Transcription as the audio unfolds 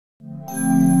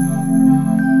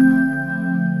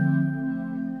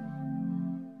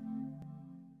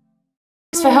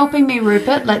helping me,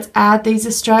 Rupert. Let's add these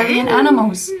Australian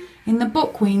animals. In the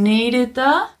book, we needed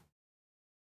the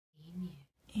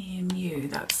emu.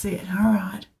 That's it. All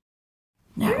right.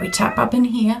 Now we tap up in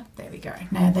here. There we go.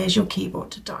 Now there's your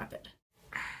keyboard to type it.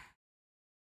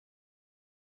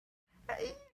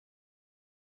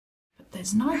 But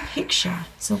there's no picture.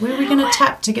 So where are we going to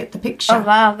tap to get the picture?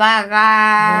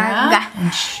 Yeah.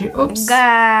 And oops.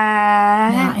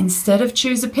 Now instead of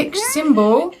choose a picture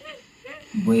symbol,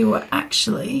 we were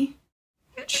actually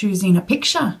choosing a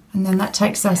picture. And then that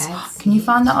takes us, can you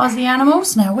find the Aussie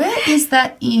animals? Now where is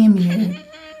that emu?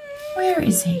 Where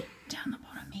is he? Down the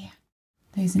bottom here.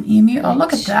 There's an emu. Oh,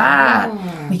 look at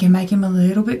that. We can make him a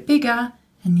little bit bigger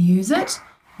and use it.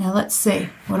 Now let's see.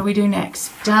 What do we do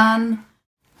next? Done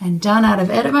and done out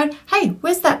of edit mode. Hey,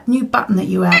 where's that new button that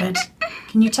you added?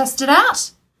 Can you test it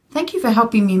out? Thank you for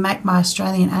helping me make my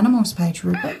Australian animals page,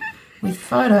 Rupert, with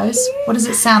photos. What does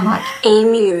it sound like?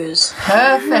 Emus.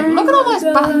 Perfect. Look at all those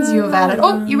buttons you have added.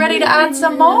 Oh, you ready to add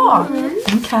some more?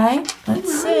 Okay,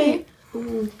 let's see.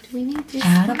 Do we need this?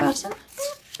 Add a button.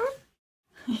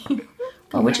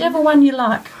 Well, whichever one you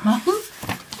like. I'm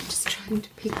just trying to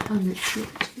pick one that's not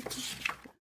too difficult.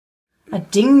 A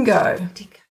dingo.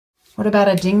 What about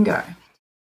a dingo?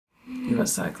 You were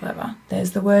so clever.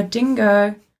 There's the word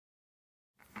dingo.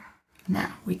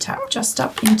 Now we tap just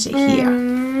up into here.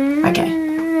 Okay.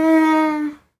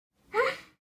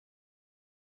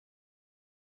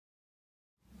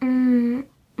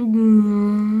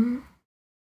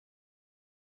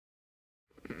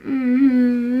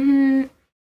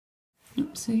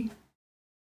 Oopsie.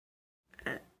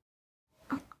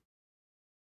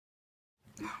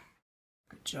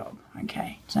 Good job.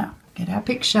 Okay, so get our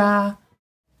picture.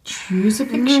 Choose a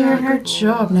picture. Good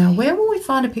job. Now, where will we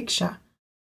find a picture?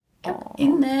 Up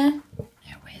in there.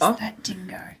 Now, where's that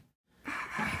dingo?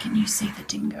 Where can you see the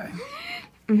dingo?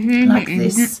 Like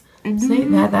this. See,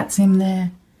 that's him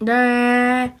there.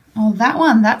 Oh, that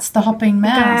one. That's the hopping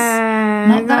mouse.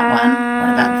 Not that one.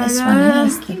 What about this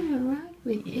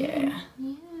one? Yeah.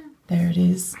 There it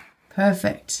is.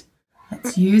 Perfect.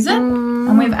 Let's use it.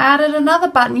 And we've added another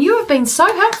button. You have been so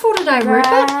helpful today,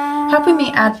 Rupert, helping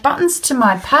me add buttons to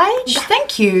my page.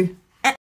 Thank you.